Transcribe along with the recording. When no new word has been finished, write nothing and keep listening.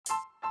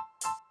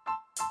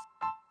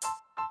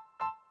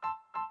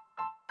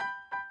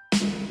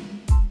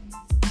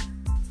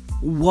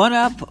What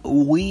up?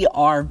 We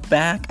are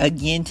back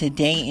again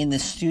today in the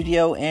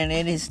studio, and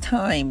it is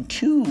time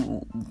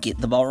to get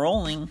the ball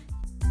rolling.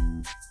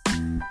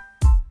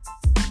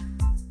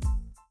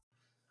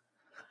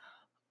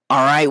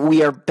 All right,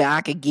 we are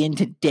back again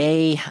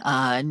today.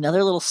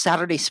 Another little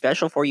Saturday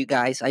special for you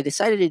guys. I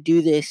decided to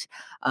do this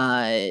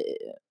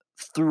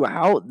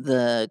throughout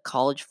the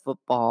college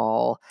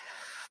football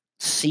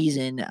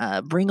season.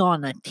 Bring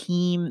on a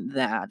team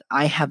that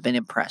I have been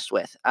impressed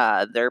with.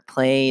 Their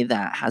play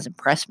that has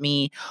impressed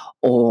me,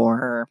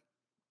 or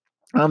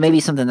maybe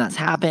something that's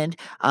happened.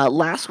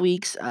 Last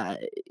week's,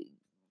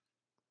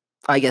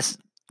 I guess,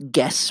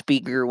 guest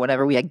speaker,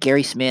 whatever, we had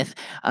Gary Smith.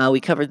 We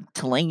covered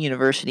Tulane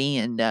University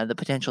and the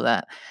potential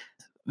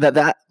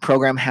that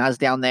program has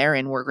down there,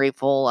 and we're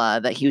grateful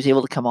that he was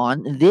able to come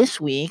on.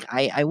 This week,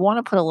 I want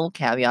to put a little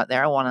caveat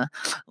there. I want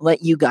to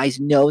let you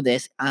guys know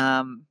this.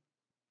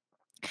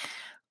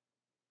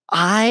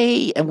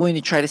 I am going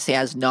to try to stay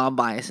as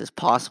non-biased as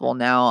possible.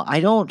 Now, I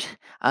don't.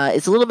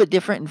 It's a little bit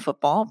different in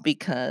football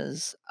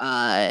because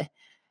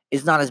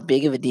is not as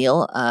big of a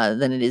deal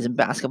than it is in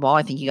basketball.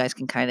 I think you guys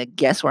can kind of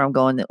guess where I'm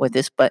going with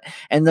this. But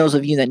and those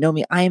of you that know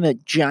me, I am a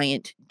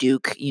giant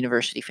Duke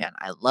University fan.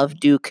 I love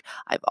Duke.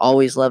 I've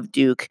always loved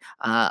Duke.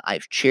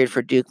 I've cheered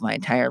for Duke my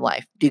entire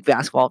life. Duke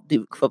basketball,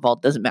 Duke football,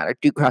 doesn't matter.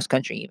 Duke cross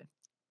country even.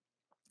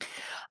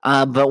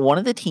 But one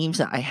of the teams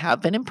that I have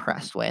been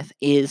impressed with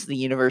is the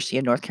University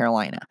of North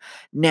Carolina.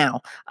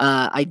 Now,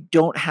 I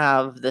don't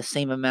have the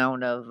same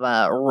amount of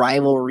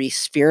rivalry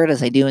spirit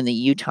as I do in the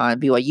Utah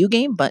and BYU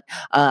game, but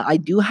I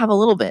do have a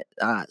little bit.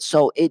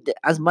 So,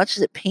 as much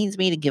as it pains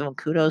me to give him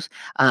kudos,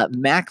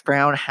 Mac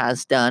Brown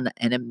has done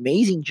an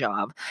amazing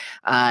job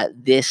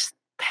this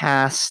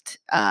past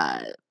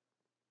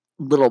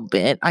little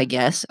bit, I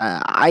guess.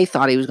 I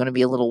thought he was going to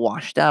be a little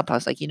washed up. I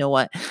was like, you know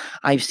what?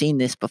 I've seen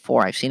this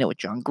before. I've seen it with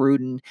John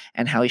Gruden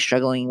and how he's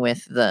struggling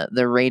with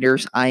the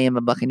Raiders. I am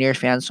a Buccaneers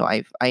fan, so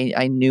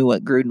I knew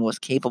what Gruden was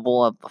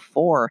capable of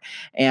before,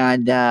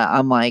 and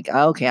I'm like,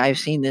 okay, I've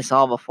seen this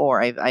all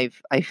before. I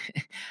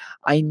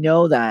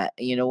know that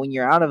when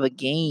you're out of a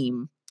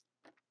game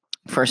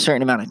for a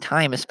certain amount of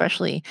time,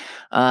 especially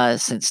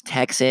since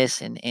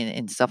Texas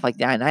and stuff like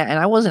that. And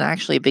I wasn't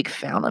actually a big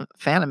fan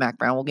of Mac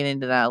Brown. We'll get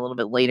into that a little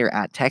bit later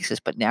at Texas,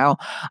 but now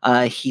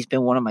he's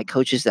been one of my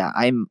coaches that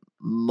I'm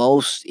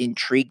most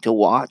intrigued to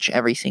watch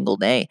every single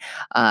day.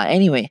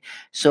 Anyway,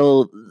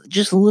 so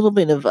just a little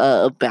bit of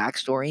a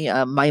backstory.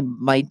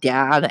 My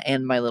dad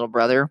and my little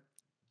brother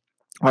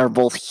are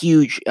both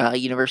huge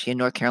University of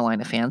North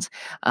Carolina fans.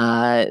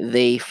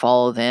 They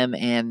follow them,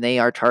 and they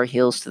are Tar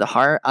Heels to the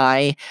heart.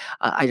 I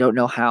don't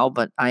know how,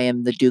 but I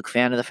am the Duke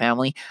fan of the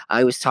family.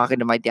 I was talking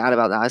to my dad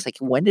about that. I was like,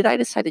 when did I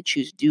decide to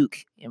choose Duke?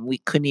 And we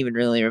couldn't even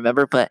really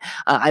remember. But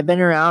I've been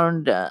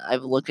around.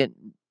 I've looked at.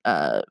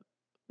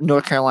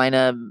 North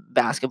Carolina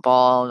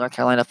basketball, North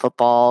Carolina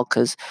football,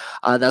 because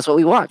that's what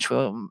we watch.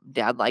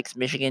 Dad likes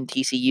Michigan,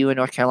 TCU, and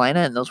North Carolina,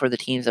 and those were the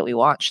teams that we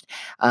watched.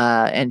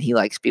 And he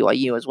likes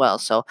BYU as well.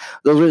 So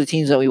those were the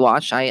teams that we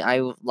watched.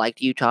 I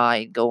liked Utah.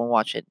 I'd go and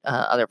watch it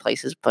other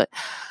places, but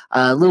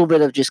a little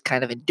bit of just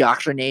kind of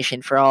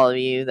indoctrination for all of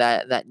you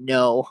that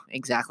know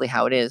exactly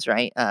how it is,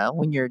 right?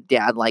 When your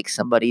dad likes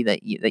somebody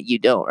that you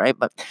don't, right?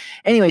 But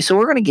anyway, so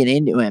we're gonna get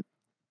into it.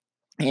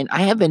 And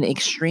I have been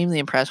extremely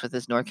impressed with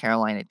this North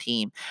Carolina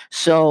team.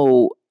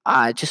 So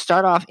to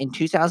start off in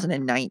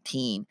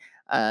 2019,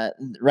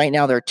 right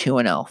now they're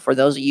 2-0. For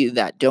those of you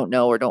that don't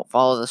know or don't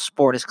follow the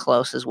sport as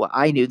close as what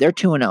I do, they're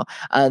 2-0.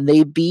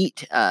 They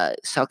beat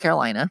South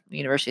Carolina,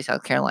 University of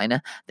South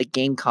Carolina, the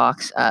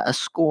Gamecocks, a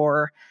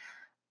score.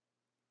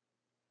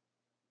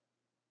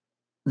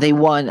 They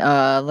won.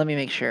 Let me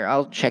make sure.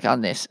 I'll check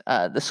on this.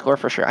 The score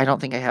for sure. I don't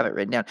think I have it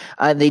written down.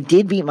 They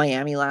did beat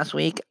Miami last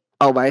week.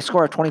 Oh, by a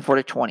score of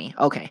 24-20.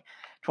 Okay.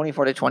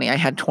 24-20. I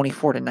had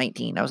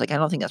 24-19. I was like, I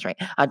don't think that's right.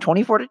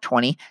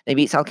 24-20. They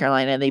beat South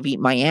Carolina, and they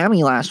beat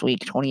Miami last week,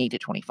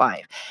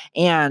 28-25.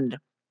 And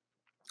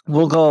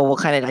we'll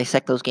kind of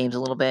dissect those games a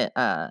little bit,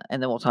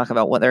 and then we'll talk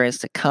about what there is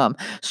to come.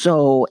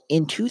 So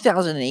in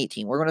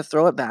 2018, we're going to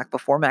throw it back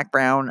before Mac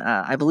Brown.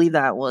 I believe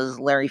that was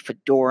Larry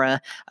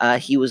Fedora.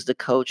 He was the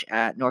coach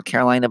at North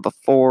Carolina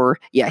before.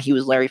 Yeah, he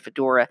was Larry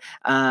Fedora.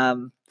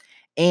 And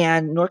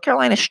North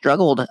Carolina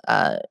struggled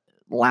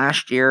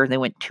last year. They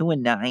went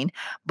 2-9,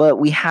 but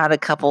we had a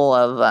couple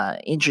of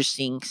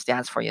interesting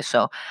stats for you.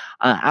 So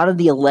out of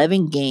the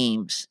 11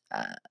 games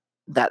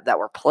that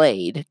were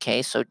played,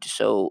 okay,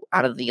 so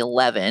out of the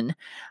 11,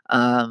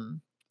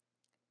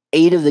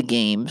 8 of the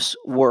games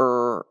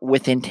were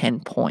within 10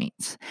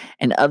 points,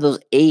 and of those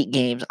 8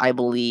 games, I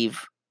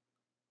believe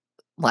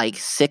like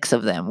 6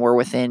 of them were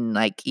within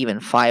like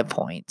even 5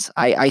 points.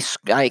 I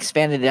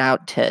expanded it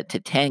out to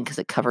 10 because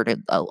it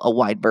covered a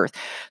wide berth.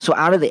 So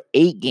out of the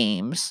 8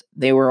 games,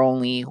 they were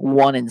only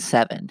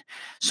 1-7.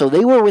 So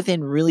they were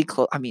within really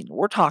close. I mean,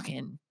 we're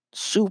talking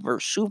super,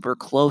 super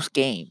close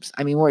games.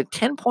 I mean, we're at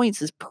 10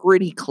 points is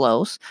pretty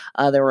close.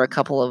 There were a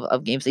couple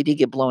of games they did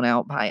get blown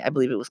out by, I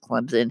believe it was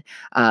Clemson.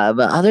 But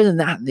other than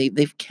that,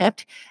 they've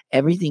kept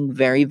everything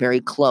very,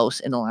 very close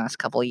in the last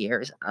couple of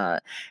years.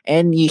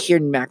 And you hear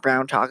Mac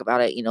Brown talk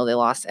about it. They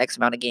lost X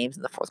amount of games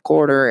in the fourth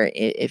quarter.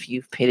 If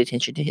you've paid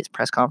attention to his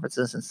press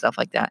conferences and stuff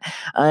like that.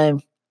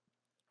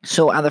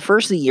 So on the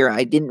first of the year,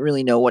 I didn't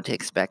really know what to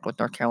expect with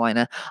North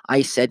Carolina.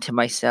 I said to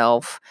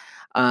myself,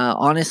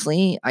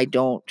 honestly, I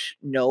don't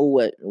know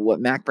what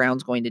Mac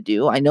Brown's going to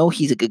do. I know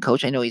he's a good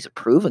coach. I know he's a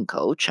proven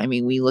coach. I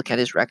mean, we look at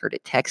his record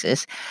at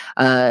Texas.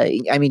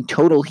 I mean,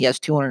 total he has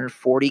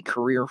 240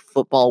 career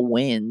football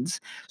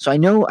wins. So I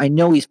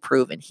know he's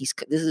proven. This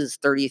is his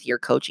 30th year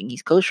coaching.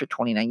 He's coached for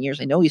 29 years.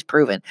 I know he's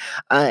proven.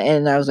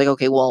 And I was like,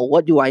 okay, well,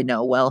 what do I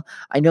know? Well,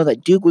 I know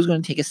that Duke was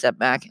going to take a step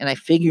back, and I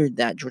figured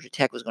that Georgia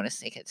Tech was going to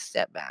take a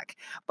step back.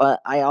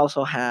 But I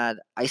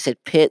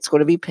said Pitt's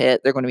going to be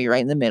Pitt. They're going to be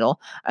right in the middle.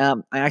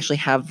 I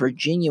actually have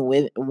Virginia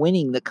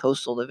winning the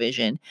Coastal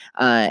Division,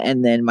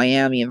 and then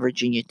Miami and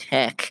Virginia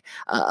Tech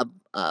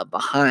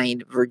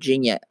behind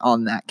Virginia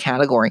on that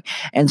category.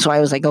 And so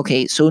I was like,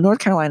 okay, so North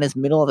Carolina's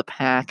middle of the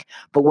pack,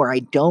 but where I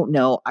don't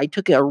know, I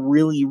took a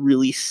really,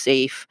 really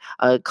safe,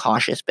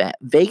 cautious bet.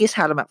 Vegas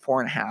had them at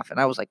 4.5, and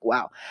I was like,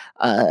 wow,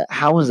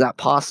 how is that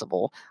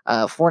possible?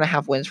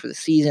 4.5 wins for the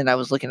season. I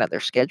was looking at their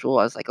schedule.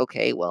 I was like,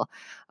 okay, well,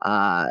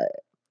 uh,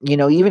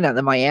 even at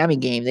the Miami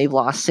game, they've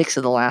lost 6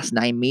 of the last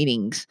 9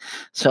 meetings.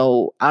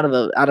 So out of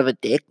a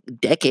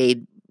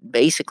decade,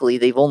 basically,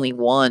 they've only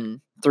won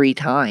 3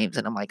 times.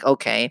 And I'm like,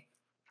 okay.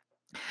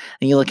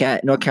 And you look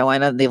at North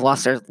Carolina, they've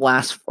lost their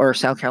last, or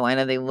South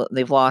Carolina,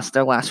 they've lost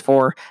their last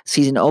 4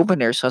 season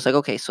openers. So I was like,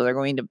 okay, so they're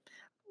going to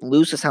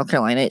lose to South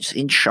Carolina. It's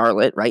in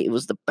Charlotte, right? It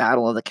was the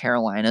Battle of the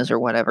Carolinas or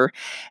whatever.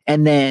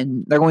 And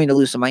then they're going to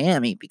lose to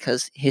Miami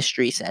because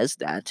history says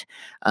that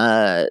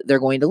they're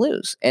going to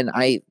lose. And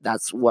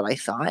that's what I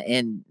thought.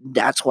 And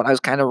that's what I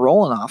was kind of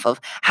rolling off of.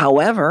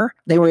 However,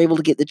 they were able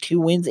to get the 2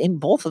 wins in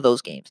both of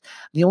those games.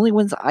 The only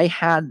wins I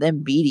had them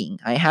beating,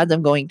 I had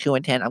them going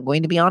 2-10. I'm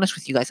going to be honest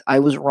with you guys. I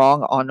was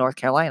wrong on North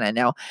Carolina.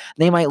 Now,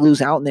 they might lose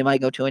out and they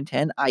might go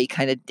 2-10. I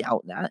kind of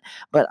doubt that.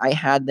 But I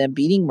had them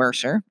beating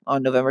Mercer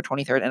on November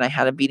 23rd, and I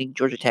had them beating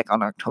Georgia Tech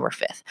on October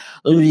 5th.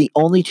 Those are the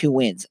only 2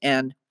 wins.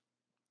 And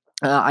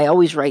I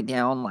always write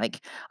down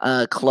like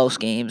close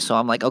games. So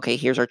I'm like, okay,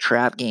 here's our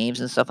trap games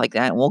and stuff like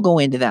that. And we'll go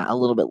into that a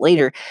little bit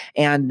later.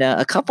 And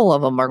a couple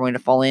of them are going to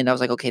fall in. I was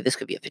like, okay, this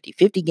could be a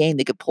 50-50 game.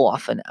 They could pull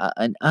off an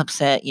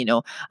upset.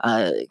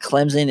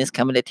 Clemson is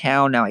coming to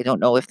town. Now, I don't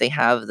know if they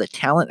have the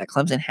talent that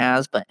Clemson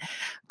has, but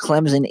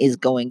Clemson is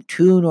going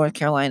to North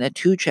Carolina,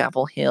 to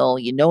Chapel Hill.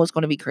 It's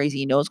going to be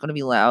crazy. It's going to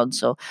be loud.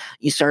 So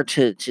you start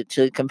to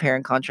compare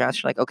and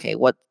contrast. You're like, okay,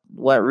 what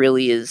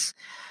really is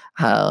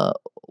uh,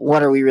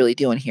 what are we really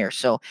doing here?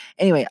 So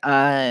anyway,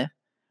 I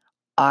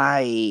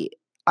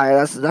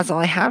that's all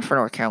I had for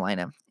North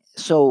Carolina.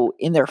 So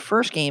in their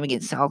first game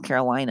against South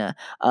Carolina,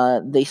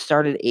 they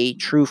started a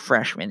true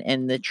freshman,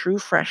 and the true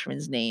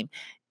freshman's name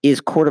is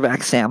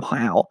quarterback Sam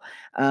Howell.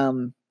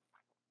 And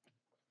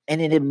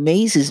it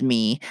amazes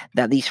me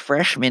that these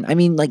freshmen, I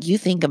mean, like, you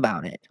think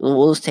about it.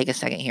 We'll just take a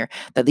second here.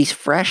 That these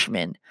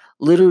freshmen,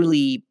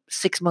 literally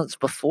 6 months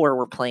before,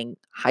 were playing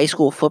high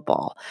school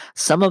football.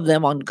 Some of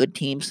them on good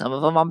teams, some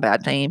of them on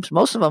bad teams.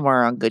 Most of them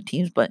are on good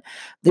teams, but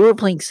they were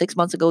playing 6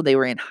 months ago. They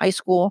were in high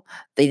school.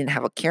 They didn't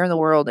have a care in the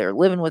world. They were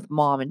living with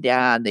mom and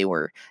dad. They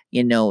were,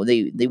 they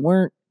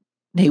weren't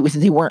they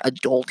weren't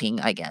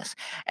adulting, I guess.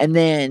 And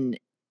then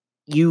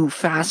you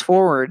fast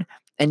forward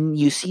and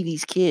you see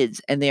these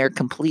kids and they are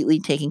completely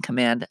taking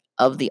command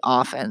of the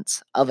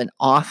offense, of an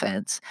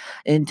offense.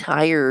 An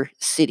entire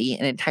city,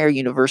 an entire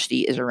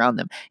university is around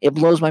them. It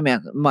blows my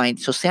mind.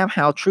 So Sam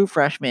Howell, true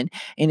freshman,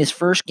 in his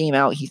first game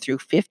out, he threw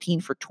 15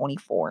 for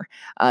 24,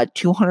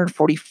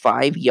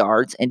 245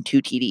 yards and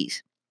 2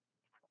 TDs.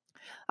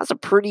 That's a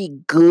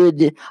pretty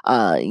good,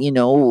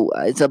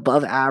 it's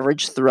above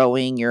average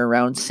throwing. You're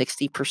around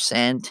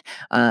 60%.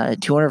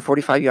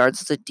 245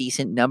 yards is a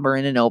decent number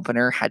in an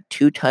opener. Had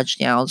 2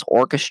 touchdowns,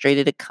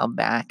 orchestrated a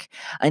comeback,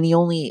 and he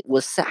only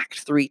was sacked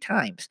 3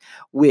 times,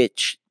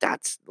 which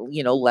that's,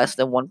 less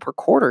than 1 per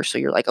quarter. So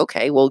you're like,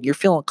 okay, well, you're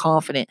feeling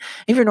confident.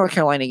 If you're North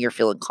Carolina, you're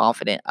feeling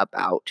confident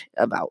about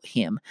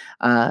him.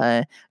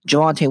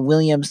 Javonte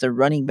Williams, the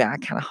running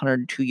back, had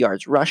 102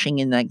 yards rushing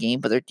in that game,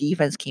 but their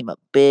defense came up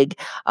big,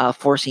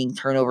 forcing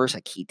turnovers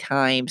at key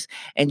times,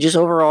 and just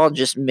overall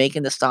just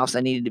making the stops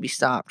that needed to be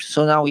stopped.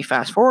 So now we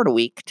fast forward a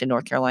week to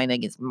North Carolina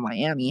against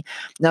Miami.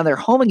 Now they're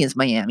home against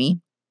Miami,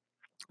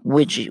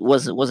 which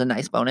was a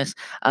nice bonus.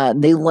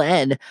 They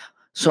led.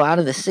 So out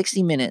of the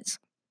 60 minutes,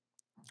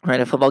 right,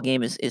 a football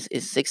game is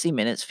 60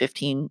 minutes,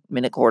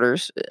 15-minute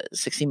quarters,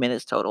 60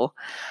 minutes total.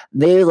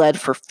 They led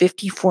for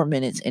 54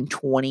 minutes and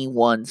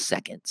 21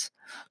 seconds.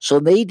 So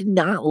they did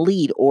not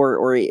lead,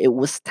 or it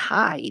was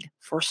tied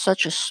for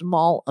such a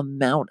small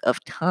amount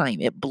of time.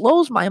 It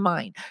blows my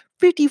mind.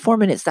 54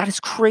 minutes. That is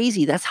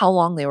crazy. That's how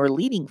long they were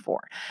leading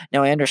for.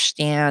 Now, I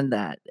understand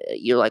that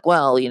you're like,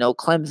 well,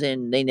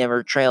 Clemson, they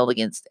never trailed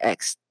against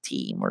X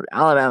team, or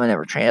Alabama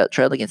never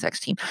trailed against X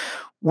team.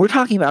 We're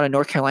talking about a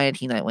North Carolina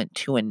team that went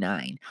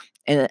 2-9.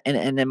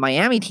 And the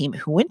Miami team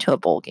who went to a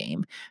bowl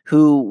game,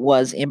 who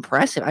was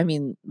impressive. I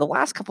mean, the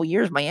last couple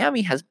years,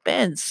 Miami has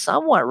been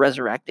somewhat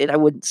resurrected. I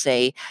wouldn't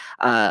say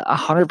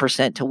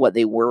 100% to what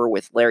they were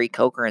with Larry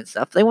Coker and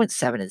stuff. They went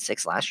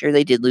 7-6 last year.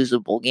 They did lose a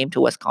bowl game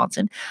to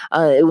Wisconsin.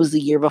 It was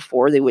the year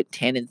before they went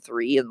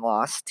 10-3 and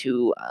lost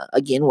to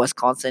again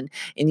Wisconsin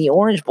in the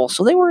Orange Bowl.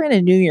 So they were in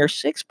a New Year's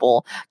Six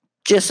bowl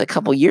just a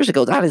couple years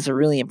ago. That is a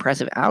really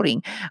impressive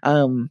outing.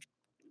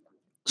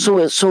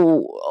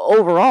 So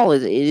overall,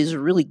 it is a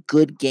really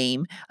good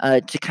game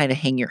to kind of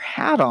hang your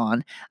hat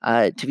on,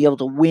 to be able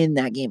to win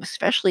that game,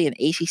 especially an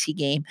ACC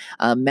game.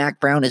 Mac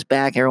Brown is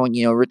back. Everyone,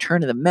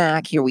 return to the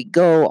Mac. Here we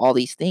go. All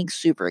these things.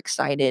 Super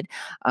excited.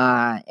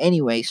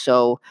 Anyway,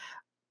 so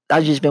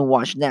I've just been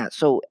watching that.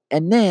 So,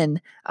 and then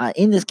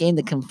in this game,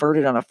 they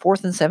converted on a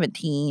 4th and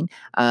 17,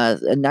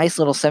 a nice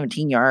little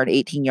 17-yard,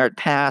 18-yard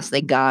pass.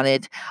 They got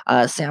it.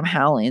 Sam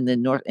Howell in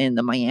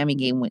the Miami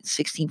game went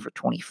 16 for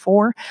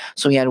 24.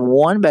 So he had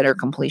one better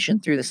completion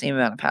through the same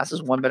amount of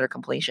passes, one better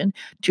completion,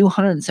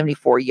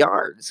 274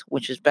 yards,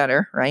 which is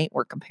better, right?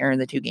 We're comparing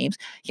the two games.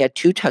 He had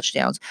 2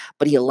 touchdowns,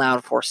 but he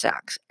allowed 4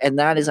 sacks, and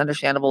that is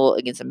understandable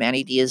against a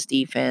Manny Diaz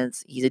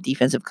defense. He's a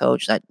defensive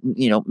coach. That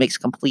makes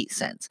complete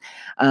sense.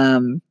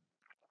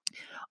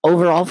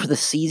 Overall for the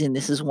season,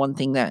 this is one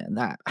thing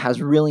that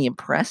has really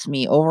impressed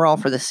me. Overall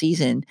for the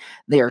season,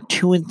 they are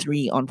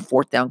 2-3 on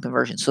 4th down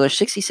conversion. So they're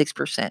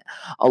 66%.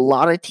 A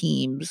lot of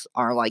teams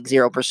are like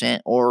 0%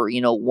 or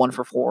 1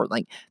 for 4.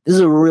 Like, this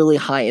is a really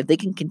high. If they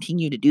can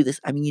continue to do this,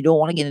 I mean, you don't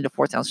want to get into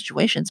 4th down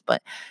situations,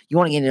 but you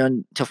want to get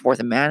into 4th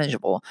and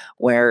manageable,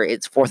 where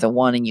it's 4th and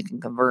 1 and you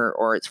can convert,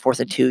 or it's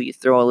 4th and 2, you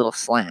throw a little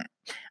slant.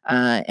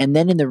 And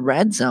then in the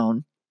red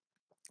zone,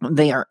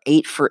 they are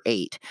 8 for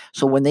 8.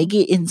 So when they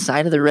get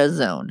inside of the red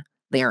zone,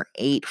 they are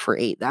 8 for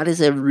 8. That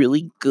is a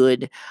really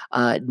good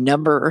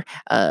number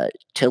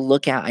to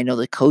look at. I know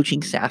the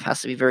coaching staff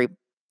has to be very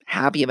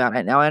happy about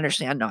it. Now, I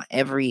understand not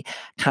every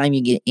time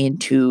you get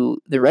into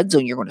the red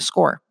zone, you're going to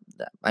score.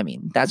 I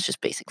mean, that's just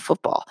basic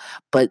football.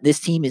 But this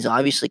team is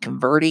obviously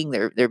converting.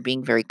 They're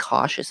being very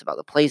cautious about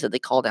the plays that they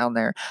call down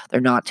there. They're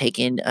not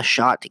taking a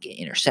shot to get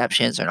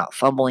interceptions. They're not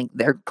fumbling.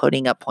 They're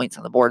putting up points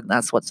on the board, and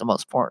that's what's the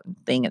most important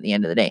thing at the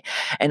end of the day.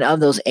 And of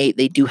those 8,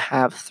 they do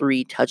have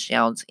 3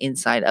 touchdowns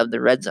inside of the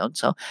red zone.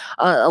 So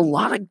a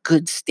lot of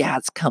good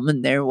stats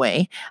coming their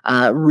way.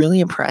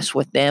 Really impressed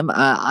with them.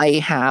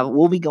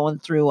 We'll be going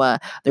through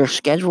their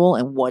schedule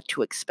and what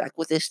to expect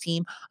with this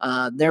team.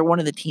 They're one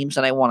of the teams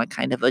that I want to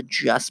kind of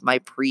adjust my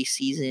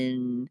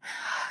preseason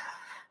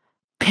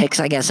picks,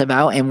 I guess,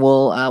 about, and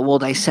we'll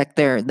dissect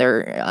their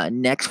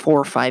next 4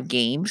 or 5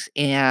 games,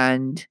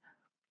 and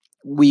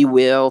we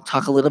will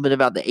talk a little bit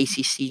about the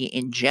ACC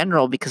in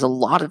general, because a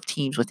lot of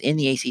teams within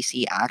the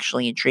ACC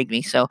actually intrigue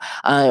me. So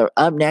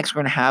up next,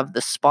 we're going to have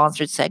the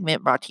sponsored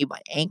segment brought to you by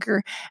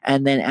Anchor,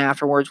 and then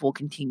afterwards, we'll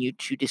continue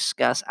to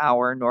discuss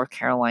our North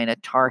Carolina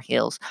Tar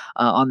Heels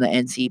on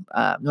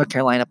the North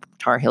Carolina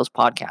Tar Heels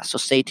podcast. So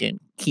stay tuned.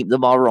 Keep the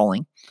ball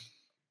rolling.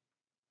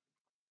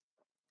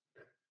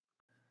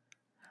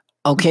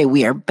 Okay,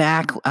 we are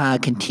back,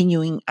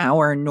 continuing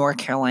our North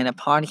Carolina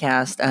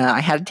podcast. I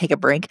had to take a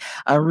break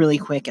really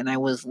quick, and I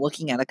was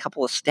looking at a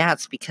couple of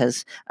stats,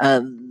 because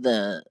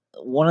the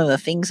one of the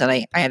things that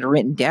I had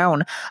written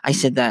down, I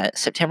said that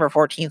September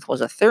 14th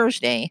was a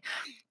Thursday,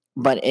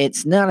 but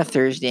it's not a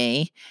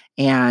Thursday,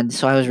 and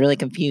so I was really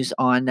confused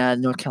on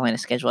North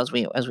Carolina's schedule as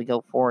we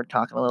go forward,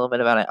 talking a little bit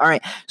about it. All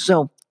right,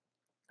 so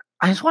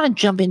I just want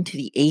to jump into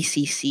the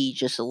ACC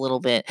just a little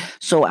bit.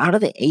 So, out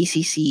of the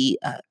ACC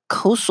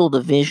Coastal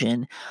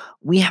Division,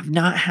 we have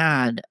not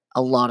had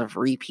a lot of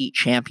repeat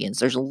champions.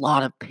 There's a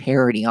lot of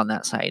parity on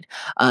that side.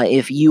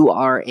 If you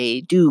are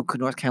a Duke,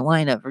 North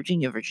Carolina,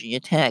 Virginia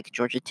Tech,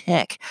 Georgia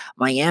Tech,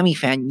 Miami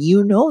fan,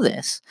 you know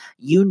this.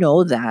 You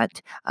know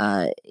that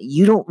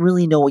you don't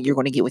really know what you're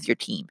going to get with your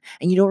team,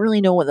 and you don't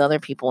really know what the other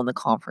people in the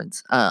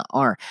conference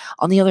are.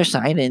 On the other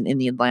side, in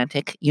the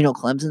Atlantic,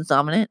 Clemson's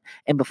dominant,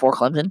 and before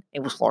Clemson,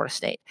 it was Florida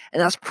State.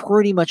 And that's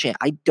pretty much it.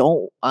 I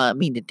don't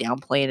mean to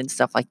downplay it and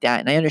stuff like that.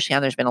 And I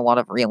understand there's been a lot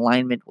of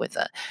realignment with,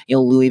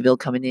 Louisville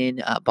coming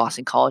in,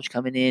 Boston College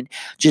coming in,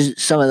 just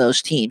some of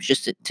those teams,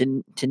 just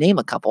to name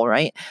a couple,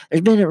 right?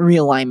 There's been a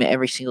realignment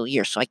every single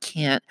year. So I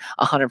can't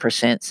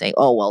 100% say,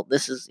 oh, well,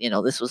 this was the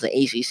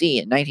ACC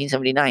in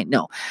 1979.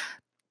 No,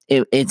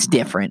 it's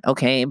different,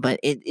 okay? But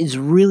it is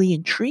really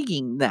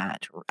intriguing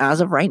that,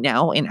 as of right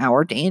now, in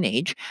our day and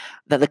age,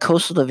 that the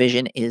Coastal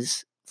Division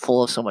is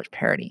full of so much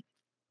parity.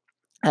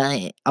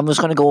 I'm just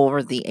going to go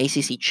over the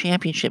ACC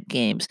championship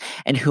games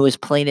and who has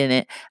played in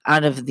it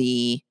out of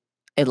the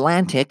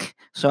Atlantic.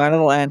 So out of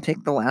the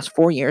Atlantic, the last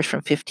 4 years,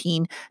 from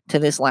 15 to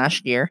this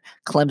last year,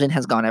 Clemson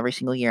has gone every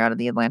single year out of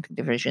the Atlantic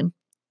Division.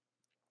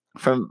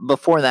 From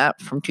before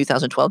that, from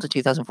 2012 to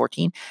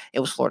 2014, it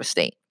was Florida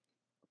State.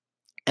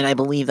 And I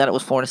believe that it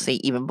was Florida State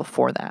even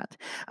before that.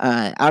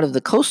 Out of the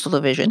Coastal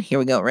Division, here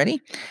we go.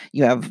 Ready?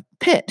 You have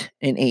Pitt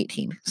in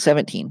 18,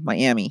 17,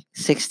 Miami,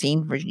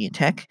 16, Virginia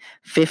Tech,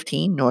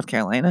 15, North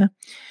Carolina,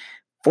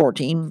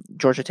 14,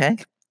 Georgia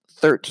Tech,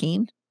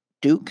 13,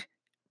 Duke,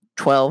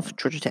 12,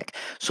 Georgia Tech.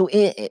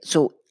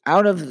 So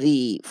out of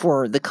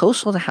for the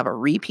Coastal to have a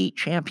repeat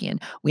champion,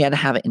 we had to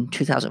have it in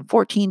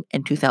 2014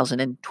 and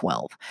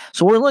 2012.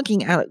 So we're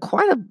looking at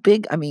quite a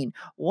big, I mean,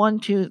 1,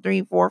 2,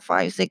 3, 4,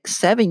 5, 6,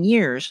 7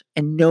 years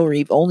and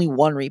only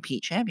one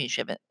repeat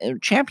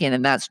champion,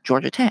 and that's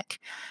Georgia Tech.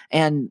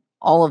 And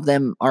all of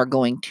them are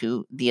going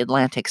to the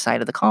Atlantic side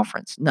of the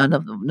conference.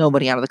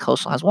 Nobody out of the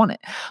Coastal has won it.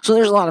 So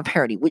there's a lot of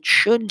parity, which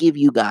should give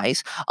you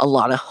guys a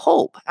lot of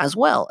hope as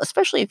well,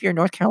 especially if you're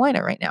North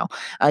Carolina right now.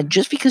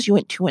 Just because you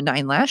went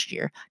 2-9 last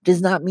year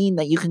does not mean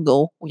that you can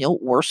go,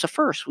 worst to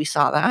first. We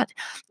saw that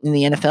in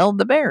the NFL.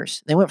 The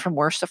Bears, they went from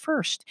worst to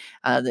first.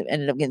 They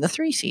ended up getting the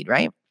 3 seed,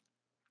 right?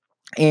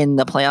 In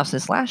the playoffs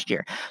this last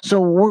year.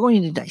 So we're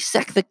going to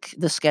dissect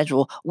the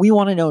schedule. We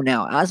want to know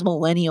now, as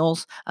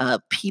millennials,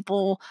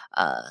 people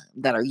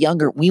that are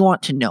younger, we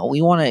want to know.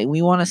 We want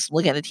to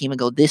look at a team and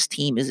go, this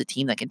team is a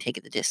team that can take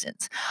it the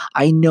distance.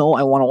 I know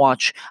I want to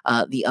watch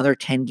the other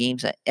 10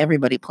 games that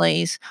everybody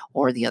plays,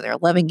 or the other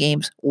 11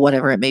 games,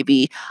 whatever it may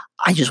be.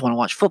 I just want to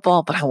watch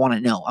football, but I want to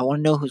know. I want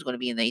to know who's going to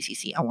be in the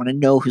ACC. I want to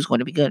know who's going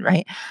to be good,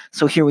 right?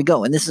 So here we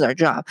go, and this is our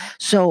job.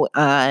 So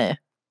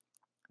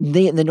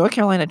the North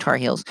Carolina Tar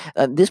Heels.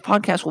 This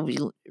podcast will be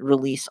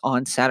released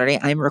on Saturday.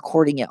 I'm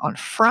recording it on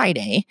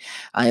Friday.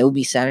 It will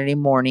be Saturday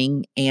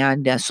morning,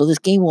 and so this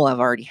game will have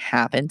already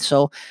happened.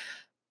 So,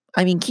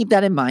 I mean, keep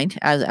that in mind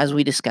as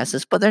we discuss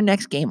this. But their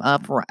next game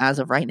up, as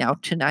of right now,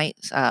 tonight,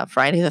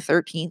 Friday the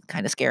 13th.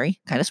 Kind of scary,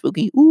 kind of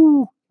spooky.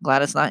 Ooh,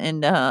 glad it's not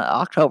in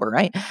October,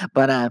 right?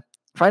 But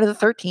Friday the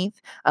 13th,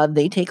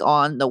 they take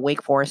on the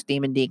Wake Forest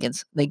Demon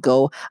Deacons. They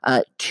go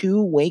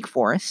to Wake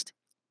Forest.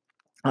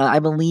 I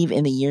believe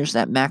in the years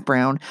that Mac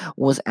Brown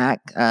was at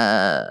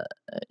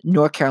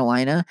North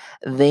Carolina,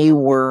 they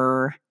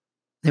were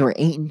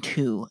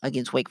 8-2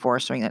 against Wake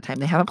Forest during that time.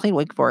 They haven't played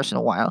Wake Forest in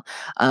a while,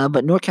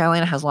 but North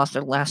Carolina has lost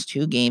their last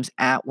 2 games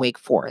at Wake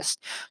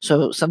Forest.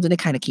 So something to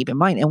kind of keep in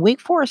mind. And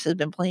Wake Forest has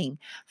been playing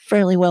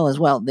fairly well as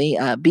well. They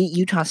beat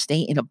Utah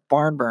State in a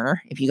barn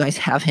burner. If you guys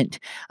haven't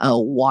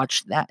didn't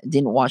watch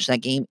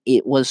that game,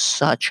 it was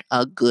such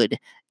a good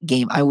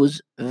game. I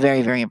was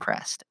very, very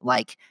impressed.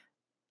 Like,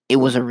 it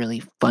was a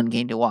really fun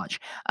game to watch.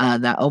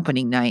 That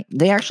opening night,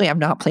 they actually have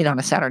not played on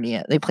a Saturday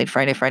yet. They played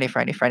Friday, Friday,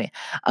 Friday, Friday.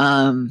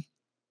 And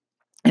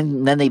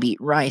then they beat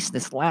Rice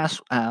this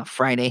last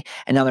Friday,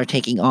 and now they're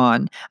taking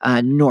on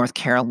North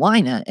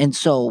Carolina. And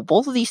so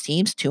both of these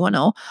teams,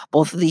 2-0,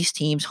 both of these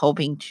teams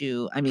hoping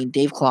to, I mean,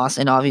 Dave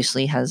Clawson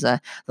obviously has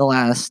the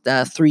last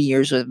 3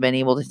 years have been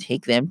able to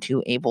take them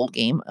to a bowl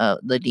game,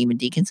 the Demon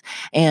Deacons.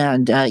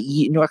 And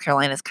North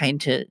Carolina is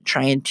kind of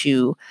trying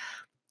to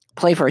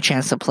play for a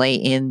chance to play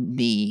in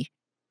the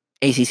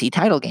ACC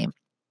title game.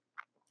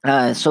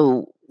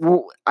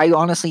 I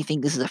honestly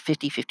think this is a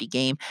 50-50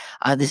 game.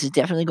 This is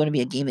definitely going to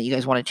be a game that you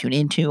guys want to tune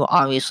into.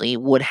 Obviously,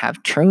 would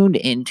have tuned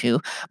into,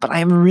 but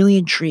I'm really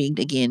intrigued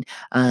again.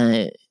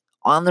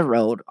 On the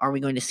road, are we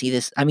going to see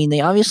this? I mean,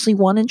 they obviously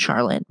won in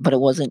Charlotte, but it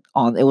wasn't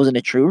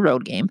a true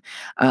road game.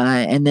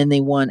 And then they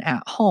won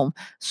at home.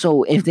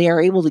 So if they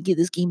are able to get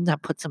this game,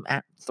 that puts them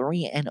at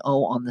 3-0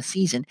 on the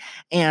season.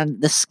 And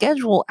the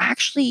schedule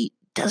actually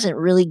doesn't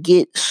really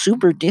get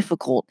super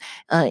difficult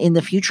in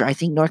the future. I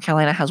think North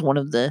Carolina has one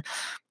of the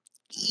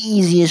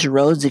easiest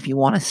roads, if you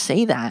want to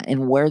say that,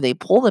 and where they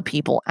pull the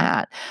people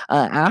at.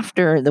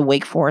 After the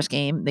Wake Forest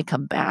game, they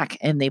come back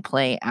and they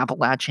play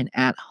Appalachian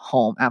at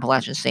home,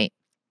 Appalachian State.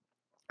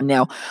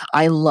 Now,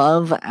 I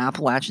love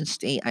Appalachian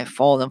State. I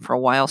followed them for a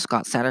while.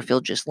 Scott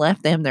Satterfield just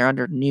left them. They're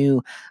under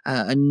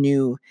a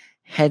new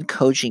head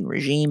coaching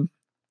regime,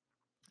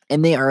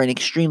 and they are an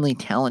extremely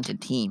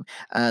talented team.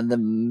 The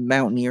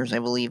Mountaineers, I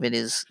believe it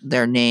is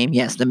their name.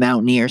 Yes, the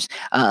Mountaineers.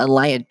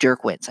 Elia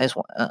Dirkwitz.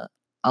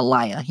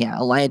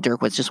 Elia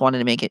Dirkwitz. Just wanted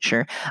to make it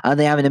sure.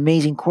 They have an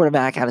amazing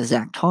quarterback out of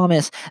Zach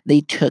Thomas.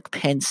 They took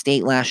Penn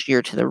State last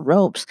year to the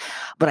ropes,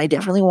 but I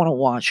definitely want to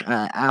watch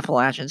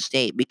Appalachian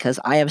State, because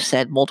I have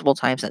said multiple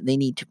times that they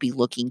need to be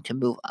looking to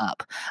move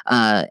up.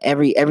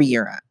 Every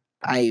year,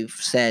 I've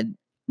said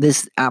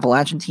this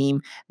Appalachian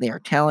team, they are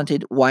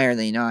talented. Why are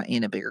they not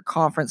in a bigger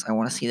conference? I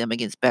want to see them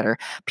against better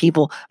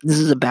people. This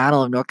is a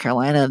battle of North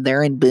Carolina.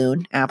 They're in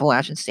Boone.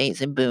 Appalachian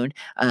State's in Boone.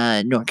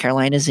 North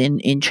Carolina's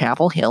in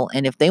Chapel Hill.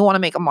 And if they want to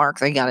make a mark,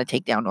 they got to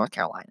take down North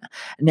Carolina.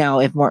 Now,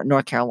 if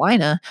North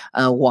Carolina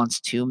wants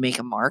to make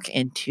a mark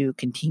and to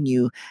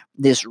continue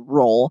this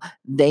role,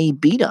 they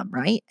beat them,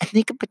 right? And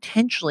they could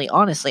potentially,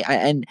 honestly,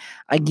 and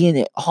again,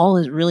 it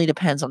all really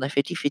depends on the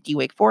 50-50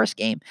 Wake Forest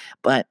game,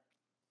 but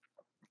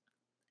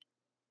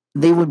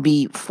they would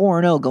be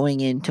 4-0 going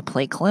in to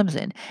play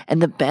Clemson.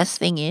 And the best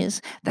thing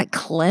is that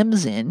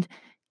Clemson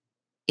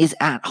is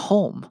at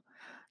home.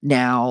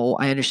 Now,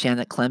 I understand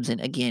that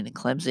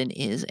Clemson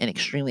is an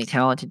extremely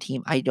talented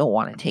team. I don't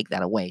want to take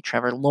that away.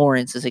 Trevor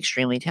Lawrence is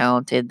extremely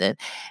talented. That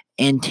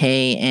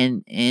Ente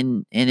and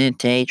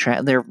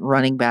Ente, their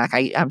running back.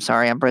 I'm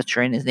sorry, I'm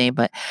butchering his name,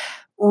 but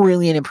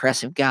really an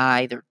impressive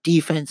guy. Their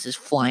defense is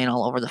flying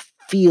all over the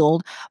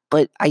field,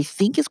 but I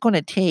think it's going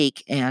to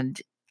take, and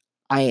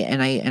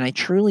I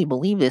truly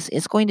believe this,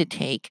 it's going to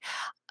take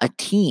a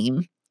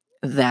team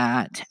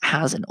that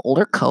has an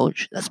older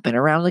coach that's been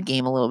around the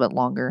game a little bit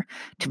longer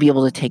to be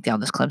able to take down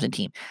this Clemson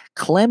team.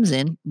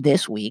 Clemson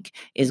this week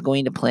is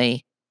going to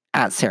play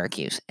at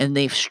Syracuse, and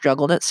they've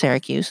struggled at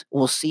Syracuse.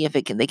 We'll see if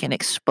they can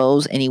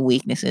expose any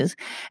weaknesses,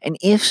 and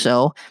if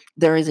so,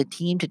 there is a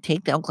team to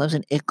take down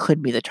Clemson. It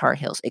could be the Tar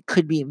Heels. It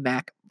could be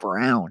Mac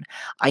Brown.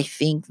 I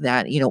think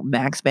that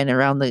Mac's been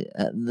around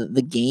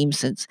the game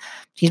since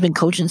he's been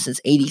coaching since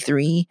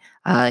 '83.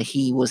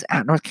 He was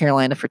at North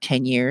Carolina for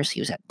 10 years.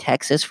 He was at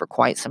Texas for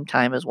quite some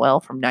time as well,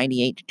 from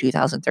 '98 to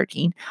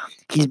 2013.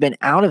 He's been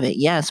out of it,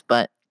 yes,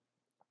 but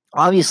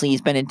obviously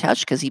he's been in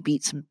touch because he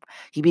beat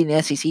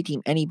an SEC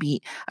team, and he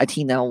beat a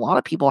team that a lot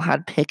of people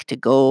had picked to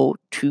go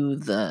to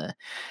the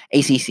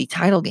ACC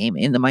title game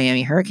in the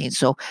Miami Hurricanes.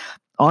 So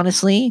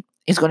honestly,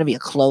 it's going to be a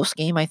close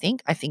game, I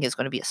think. I think it's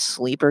going to be a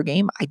sleeper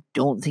game. I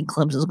don't think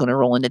Clemson's going to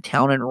roll into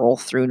town and roll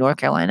through North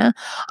Carolina.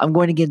 I'm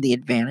going to give the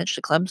advantage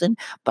to Clemson,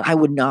 but I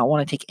would not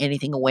want to take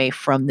anything away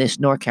from this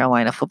North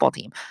Carolina football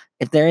team.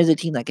 If there is a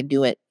team that can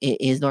do it,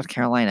 it is North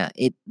Carolina.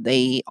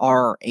 They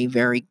are a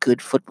very good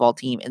football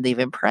team, and they've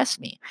impressed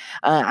me.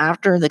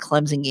 After the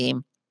Clemson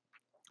game,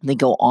 they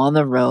go on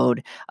the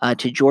road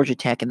to Georgia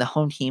Tech, and the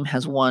home team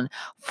has won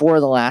 4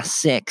 of the last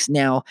 6.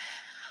 Now,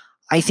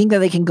 I think that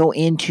they can go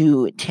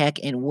into Tech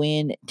and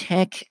win.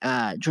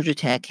 Georgia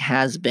Tech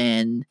has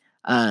been.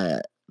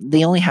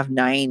 They only have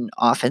 5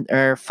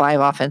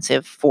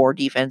 offensive, 4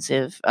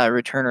 defensive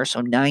returners, so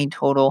 9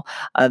 total.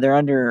 They're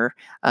under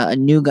a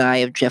new guy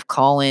of Jeff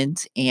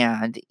Collins,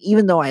 and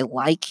even though I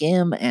like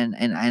him, and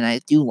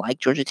I do like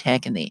Georgia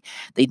Tech, and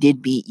they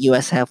did beat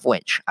USF,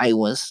 which I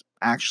was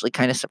actually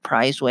kind of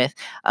surprised with.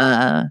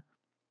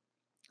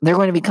 They're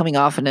going to be coming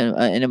off an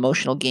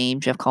emotional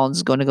game. Jeff Collins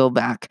is going to go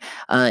back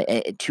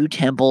to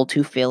Temple,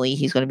 to Philly.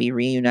 He's going to be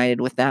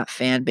reunited with that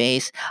fan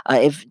base.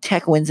 If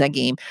Tech wins that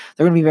game,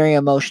 they're going to be very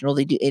emotional.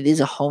 It is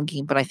a home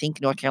game, but I think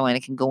North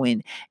Carolina can go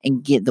in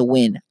and get the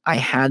win. I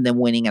had them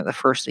winning at the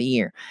first of the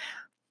year.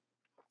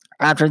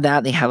 After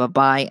that, they have a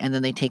bye, and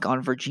then they take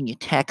on Virginia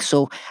Tech.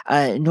 So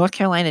North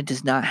Carolina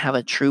does not have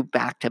a true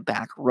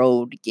back-to-back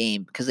road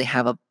game because they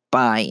have a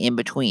bye in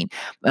between.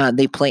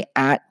 They play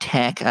at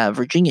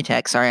Virginia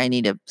Tech. Sorry, I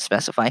need to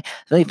specify.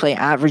 They play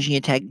at Virginia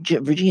Tech.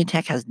 Virginia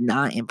Tech has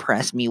not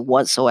impressed me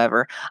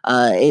whatsoever.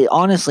 It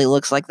honestly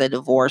looks like the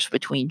divorce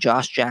between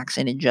Josh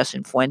Jackson and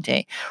Justin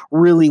Fuente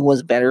really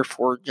was better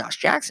for Josh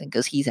Jackson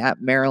because he's at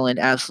Maryland,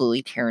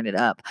 absolutely tearing it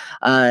up.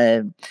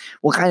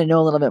 We'll kind of know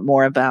a little bit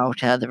more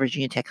about the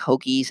Virginia Tech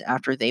Hokies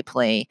after they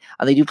play.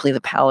 They do play the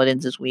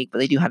Paladins this week, but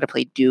they do have to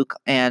play Duke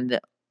and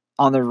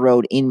on the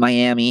road in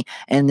Miami,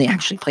 and they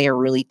actually play a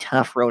really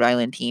tough Rhode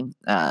Island team,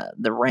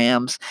 the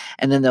Rams,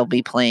 and then they'll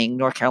be playing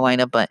North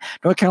Carolina. But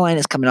North Carolina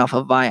is coming off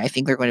a bye. I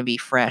think they're going to be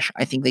fresh.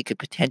 I think they could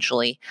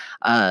potentially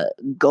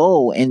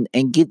go and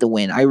get the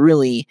win.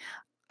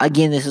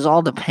 Again, this is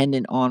all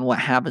dependent on what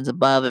happens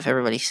above, if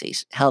everybody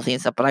stays healthy and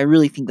stuff, but I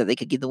really think that they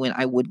could get the win.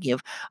 I would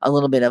give a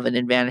little bit of an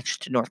advantage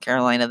to North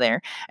Carolina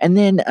there. And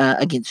then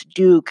against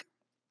Duke,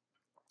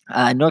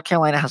 North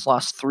Carolina has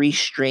lost 3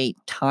 straight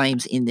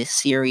times in this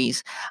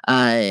series,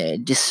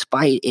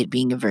 despite it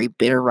being a very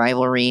bitter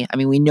rivalry. I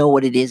mean, we know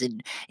what it is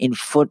in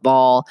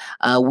football.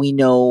 We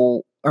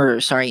know,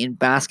 or sorry, in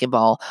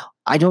basketball.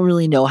 I don't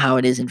really know how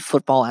it is in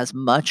football as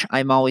much.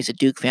 I'm always a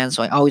Duke fan,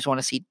 so I always want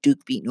to see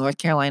Duke beat North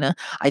Carolina.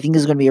 I think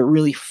this is going to be a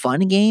really fun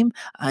game.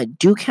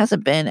 Duke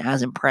hasn't been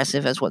as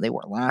impressive as what they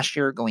were last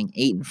year, going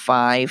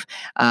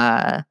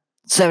 8-5.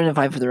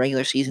 7-5 for the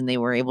regular season. They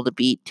were able to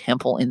beat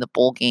Temple in the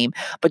bowl game,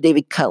 but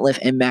David Cutcliffe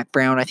and Mac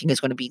Brown, I think, is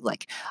going to be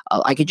like,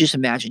 I could just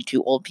imagine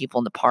 2 old people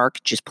in the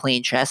park just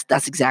playing chess.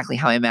 That's exactly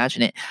how I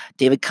imagine it.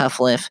 David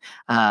Cutcliffe,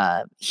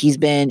 he's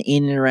been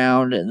in and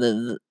around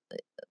the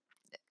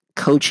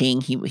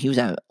coaching. He was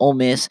at Ole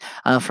Miss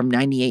from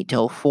 '98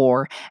 to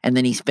 '04, and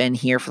then he's been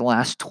here for the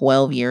last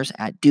 12 years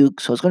at Duke.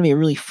 So it's going to be a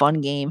really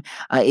fun game.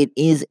 It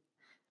is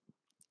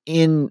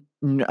in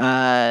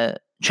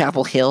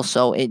Chapel Hill,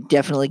 so it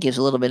definitely gives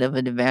a little bit of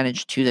an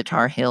advantage to the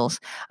Tar Heels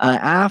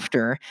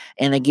after.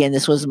 And again,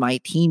 this was my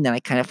team that I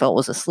kind of felt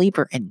was a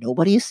sleeper, and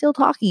nobody is still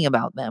talking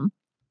about them,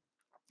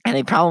 and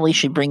they probably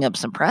should bring up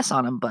some press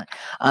on them, but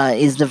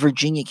is the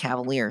Virginia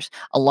Cavaliers.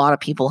 A lot of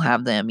people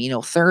have them,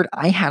 third.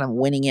 I had them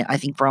winning it. I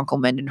think Bronco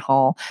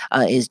Mendenhall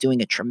is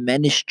doing a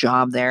tremendous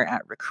job there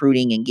at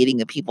recruiting and getting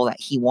the people that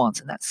he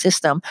wants in that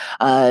system.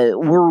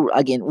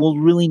 We'll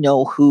really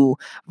know who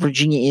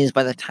Virginia is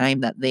by the time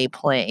that they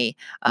play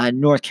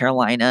North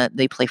Carolina.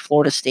 They play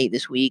Florida State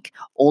this week,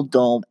 Old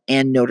Dome,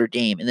 and Notre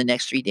Dame in the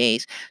next 3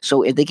 days.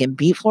 So if they can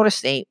beat Florida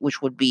State,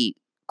 which would be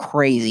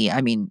crazy.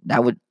 I mean,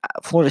 that would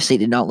Florida State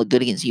did not look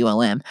good against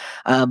ULM,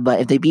 but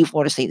if they beat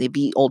Florida State, they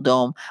beat Old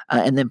Dome,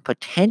 and then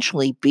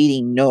potentially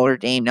beating Notre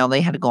Dame. Now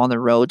they had to go on the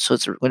road, so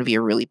it's going to be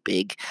a really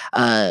big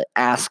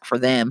ask for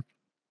them.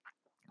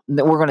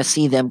 We're going to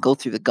see them go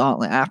through the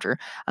gauntlet after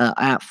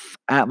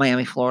at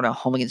Miami, Florida,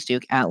 home against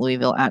Duke, at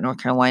Louisville, at North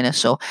Carolina.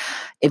 So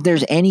if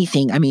there's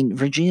anything, I mean,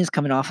 Virginia's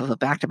coming off of a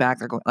back-to-back.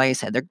 They're going, like I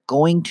said, they're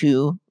going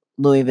to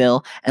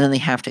Louisville, and then they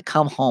have to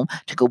come home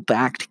to go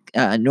back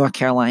to North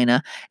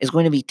Carolina. It's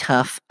going to be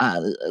tough.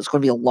 It's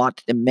going to be a lot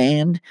to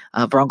demand.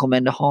 Bronco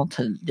Mendenhall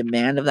to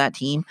demand of that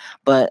team,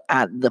 but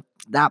at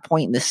that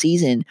point in the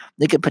season,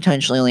 they could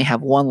potentially only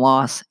have one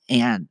loss,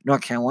 and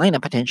North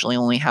Carolina potentially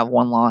only have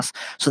one loss.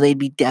 So they'd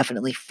be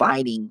definitely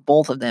fighting,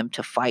 both of them,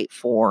 to fight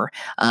for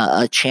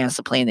a chance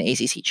to play in the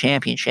ACC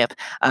championship.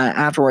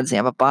 Afterwards, they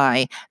have a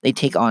bye. They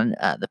take on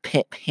the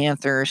Pitt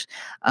Panthers.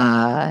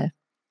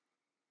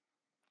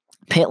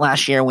 Pitt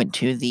last year went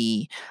to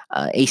the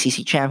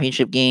ACC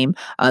championship game.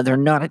 They're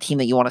not a team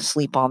that you want to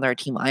sleep on. They're a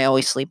team I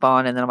always sleep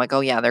on, and then I'm like,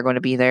 oh yeah, they're going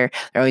to be there.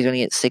 They're always going to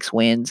get 6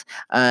 wins.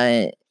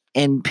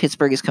 And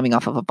Pittsburgh is coming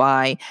off of a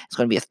bye. It's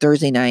going to be a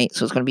Thursday night,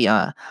 so it's going to be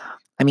I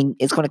mean,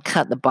 it's going to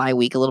cut the bye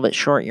week a little bit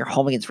short. You're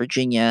home against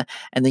Virginia,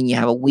 and then you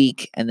have a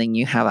week, and then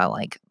you have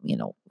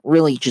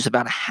really just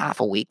about a half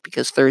a week,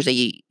 because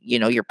Thursday,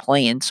 you're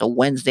playing. So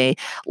Wednesday,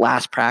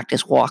 last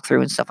practice, walkthrough,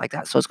 and stuff like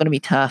that. So it's going to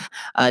be tough.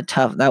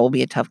 That will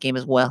be a tough game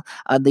as well.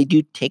 They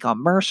do take on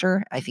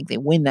Mercer. I think they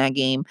win that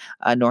game,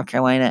 North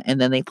Carolina,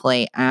 and then they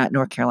play at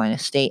North Carolina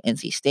State,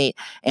 NC State,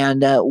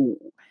 and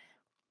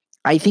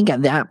I think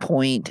at that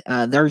point,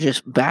 they're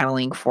just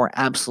battling for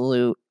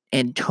absolute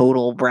and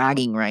total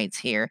bragging rights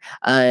here.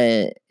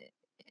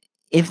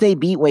 If they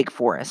beat Wake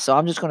Forest, so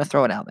I'm just going to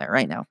throw it out there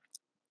right now.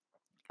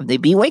 If they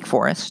beat Wake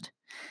Forest,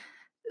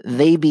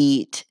 they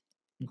beat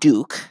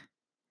Duke,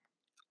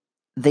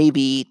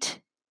 they've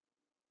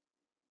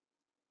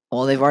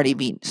already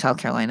beat South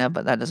Carolina,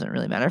 but that doesn't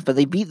really matter. But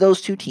they beat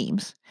those 2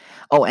 teams.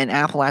 Oh, and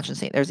Appalachian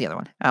State. There's the other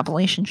one.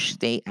 Appalachian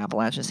State,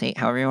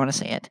 however you want to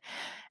say it.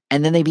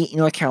 And then they beat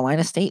North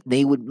Carolina State.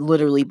 They would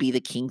literally be the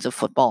kings of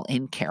football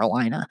in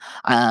Carolina.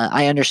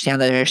 I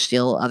understand that there's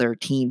still other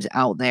teams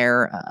out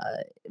there,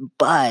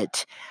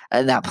 but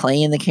that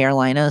play in the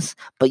Carolinas.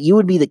 But you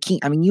would be the king.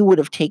 I mean, you would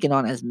have taken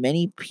on as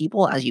many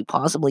people as you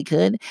possibly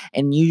could,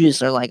 and you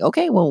just are like,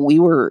 okay, well, we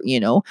were,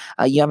 you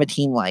have a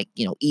team like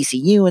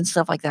ECU and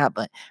stuff like that.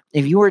 But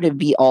if you were to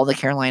beat all the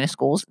Carolina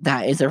schools,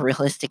 that is a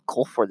realistic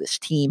goal for this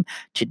team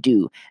to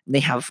do. They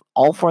have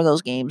all 4 of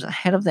those games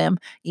ahead of them.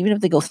 Even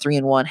if they go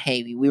 3-1,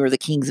 hey, we were the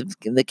kings of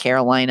the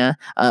Carolina,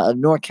 of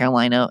North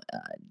Carolina,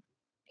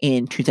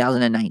 in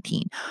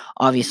 2019.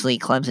 Obviously,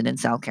 Clemson and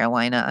South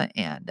Carolina,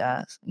 and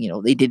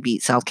they did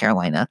beat South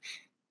Carolina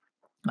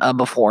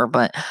before,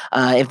 but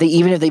if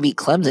they beat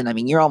Clemson, I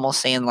mean, you're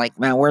almost saying like,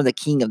 man, we're the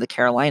king of the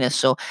Carolinas.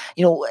 So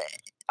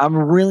I'm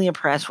really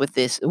impressed with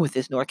this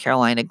North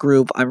Carolina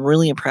group. I'm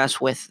really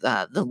impressed with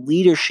the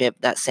leadership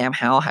that Sam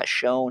Howell has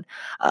shown.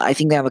 I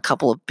think they have a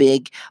couple of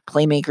big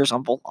playmakers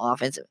on both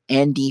offense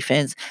and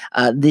defense.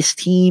 This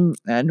team,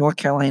 North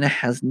Carolina,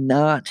 has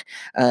not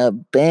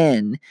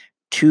been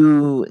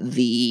to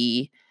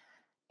the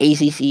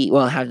ACC,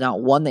 well, have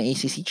not won the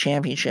ACC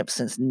championship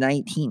since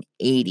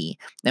 1980.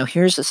 Now,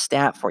 here's a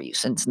stat for you.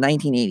 Since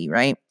 1980,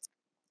 right?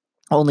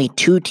 Only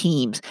 2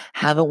 teams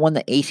haven't won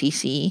the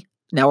ACC.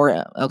 Now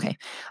we're okay.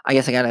 I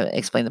guess I gotta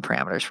explain the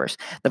parameters first.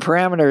 The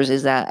parameters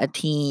is that a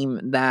team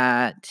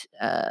that,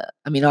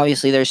 I mean,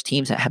 obviously there's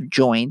teams that have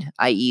joined,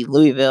 i.e.,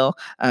 Louisville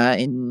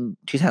in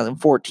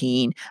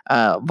 2014,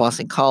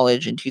 Boston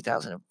College in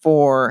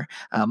 2004,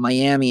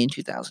 Miami in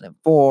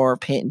 2004,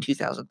 Pitt in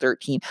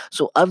 2013.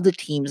 So of the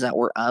teams that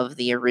were of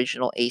the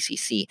original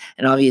ACC,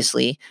 and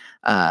obviously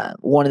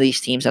one of these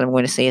teams that I'm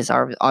going to say is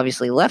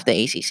obviously left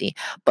the ACC,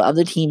 but of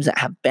the teams that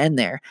have been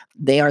there,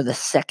 they are the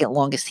second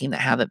longest team that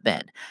haven't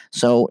been.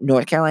 So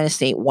North Carolina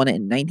State won it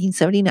in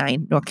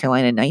 1979, North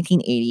Carolina in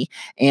 1980,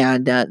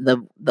 and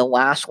the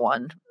last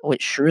one,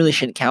 which really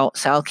shouldn't count,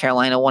 South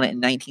Carolina won it in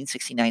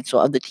 1969. So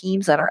of the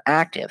teams that are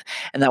active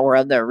and that were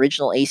of the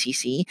original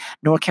ACC,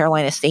 North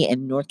Carolina State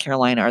and North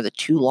Carolina are the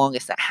 2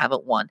 longest that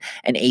haven't won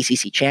an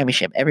ACC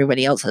championship.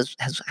 Everybody else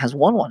has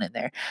won one in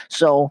there.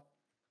 So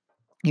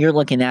you're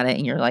looking at it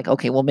and you're like,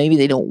 okay, well, maybe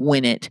they don't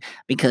win it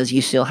because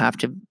you still have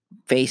to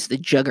face the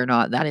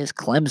juggernaut that is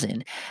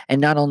Clemson.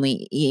 And not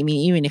only, I mean,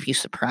 even if you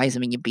surprise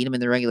them and you beat them in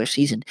the regular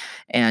season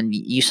and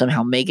you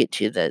somehow make it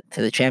to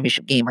the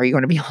championship game, are you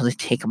going to be able to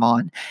take them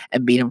on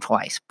and beat them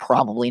twice?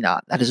 Probably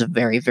not. That is a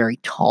very, very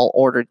tall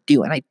order to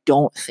do. And I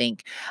don't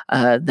think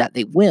that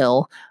they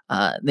will.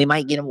 They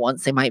might get them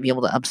once. They might be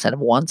able to upset them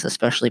once,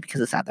 especially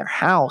because it's at their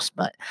house.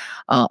 But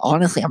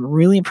honestly, I'm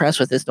really impressed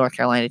with this North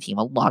Carolina team.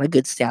 A lot of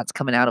good stats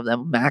coming out of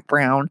them. Mac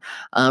Brown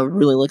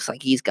really looks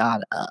like he's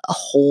got a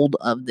hold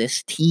of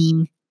this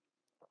team.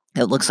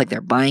 It looks like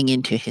they're buying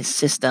into his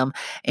system.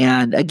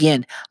 And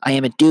again, I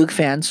am a Duke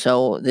fan,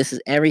 so this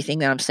is everything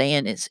that I'm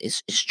saying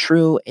is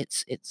true.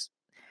 It's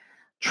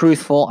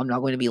truthful. I'm not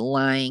going to be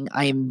lying.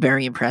 I am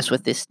very impressed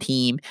with this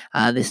team,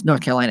 this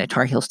North Carolina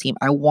Tar Heels team.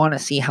 I want to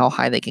see how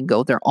high they can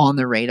go. They're on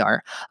the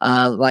radar.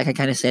 Like I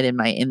kind of said in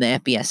the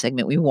FBS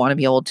segment, we want to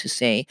be able to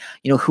say,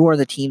 who are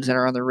the teams that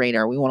are on the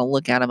radar. We want to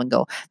look at them and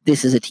go,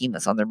 this is a team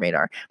that's on the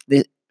radar.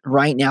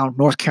 Right now,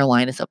 North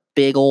Carolina is a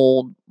big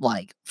old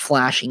like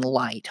flashing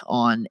light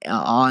on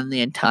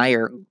the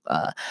entire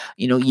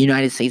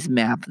United States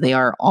map. They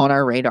are on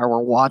our radar. We're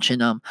watching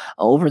them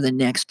over the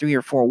next 3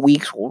 or 4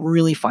 weeks. We'll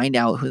really find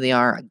out who they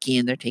are.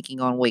 Again, they're taking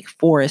on Wake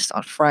Forest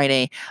on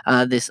Friday.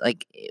 This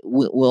like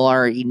we'll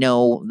already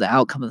know the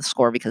outcome of the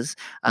score because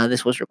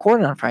this was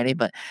recorded on Friday.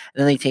 But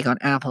then they take on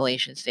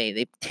Appalachian State.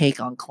 They take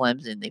on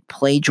Clemson. They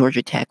play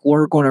Georgia Tech.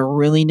 We're going to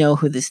really know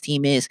who this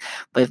team is.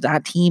 But if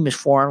that team is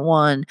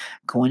 4-1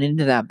 going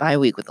into that bye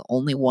week with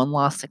only one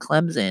loss to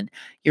Clemson,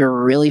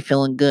 you're really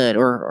feeling good,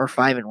 or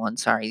 5-1.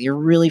 Sorry, you're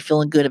really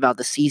feeling good about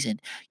the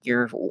season.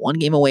 You're one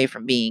game away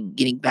from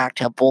getting back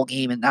to a bowl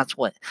game, and that's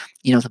what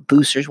the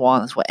boosters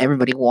want. That's what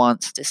everybody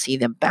wants to see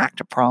them back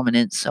to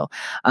prominence. So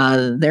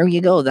there you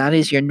go. That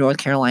is your North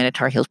Carolina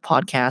Tar Heels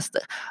podcast.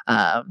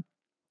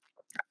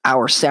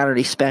 Our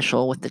Saturday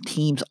special with the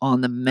teams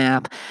on the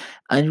map.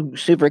 I'm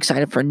super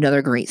excited for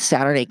another great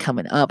Saturday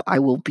coming up. I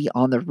will be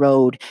on the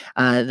road.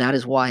 That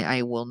is why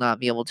I will not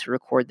be able to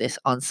record this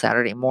on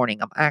Saturday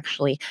morning. I'm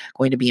actually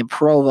going to be in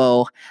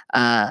Provo.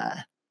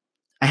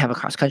 I have a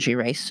cross country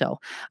race, so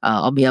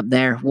I'll be up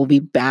there. We'll be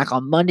back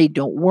on Monday.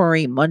 Don't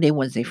worry, Monday,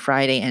 Wednesday,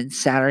 Friday, and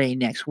Saturday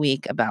next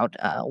week about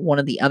one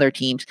of the other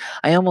teams.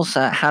 I almost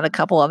had a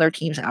couple other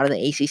teams out of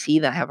the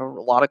ACC that I have a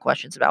lot of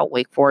questions about.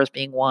 Wake Forest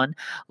being one,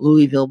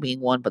 Louisville being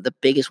one, but the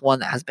biggest one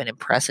that has been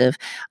impressive.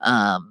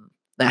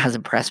 That has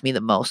impressed me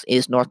the most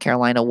is North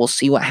Carolina. We'll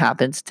see what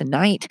happens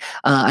tonight.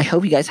 I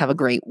hope you guys have a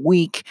great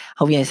week.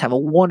 Hope you guys have a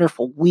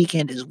wonderful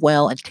weekend as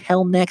well.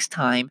 Until next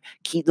time,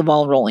 keep the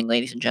ball rolling,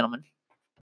 ladies and gentlemen.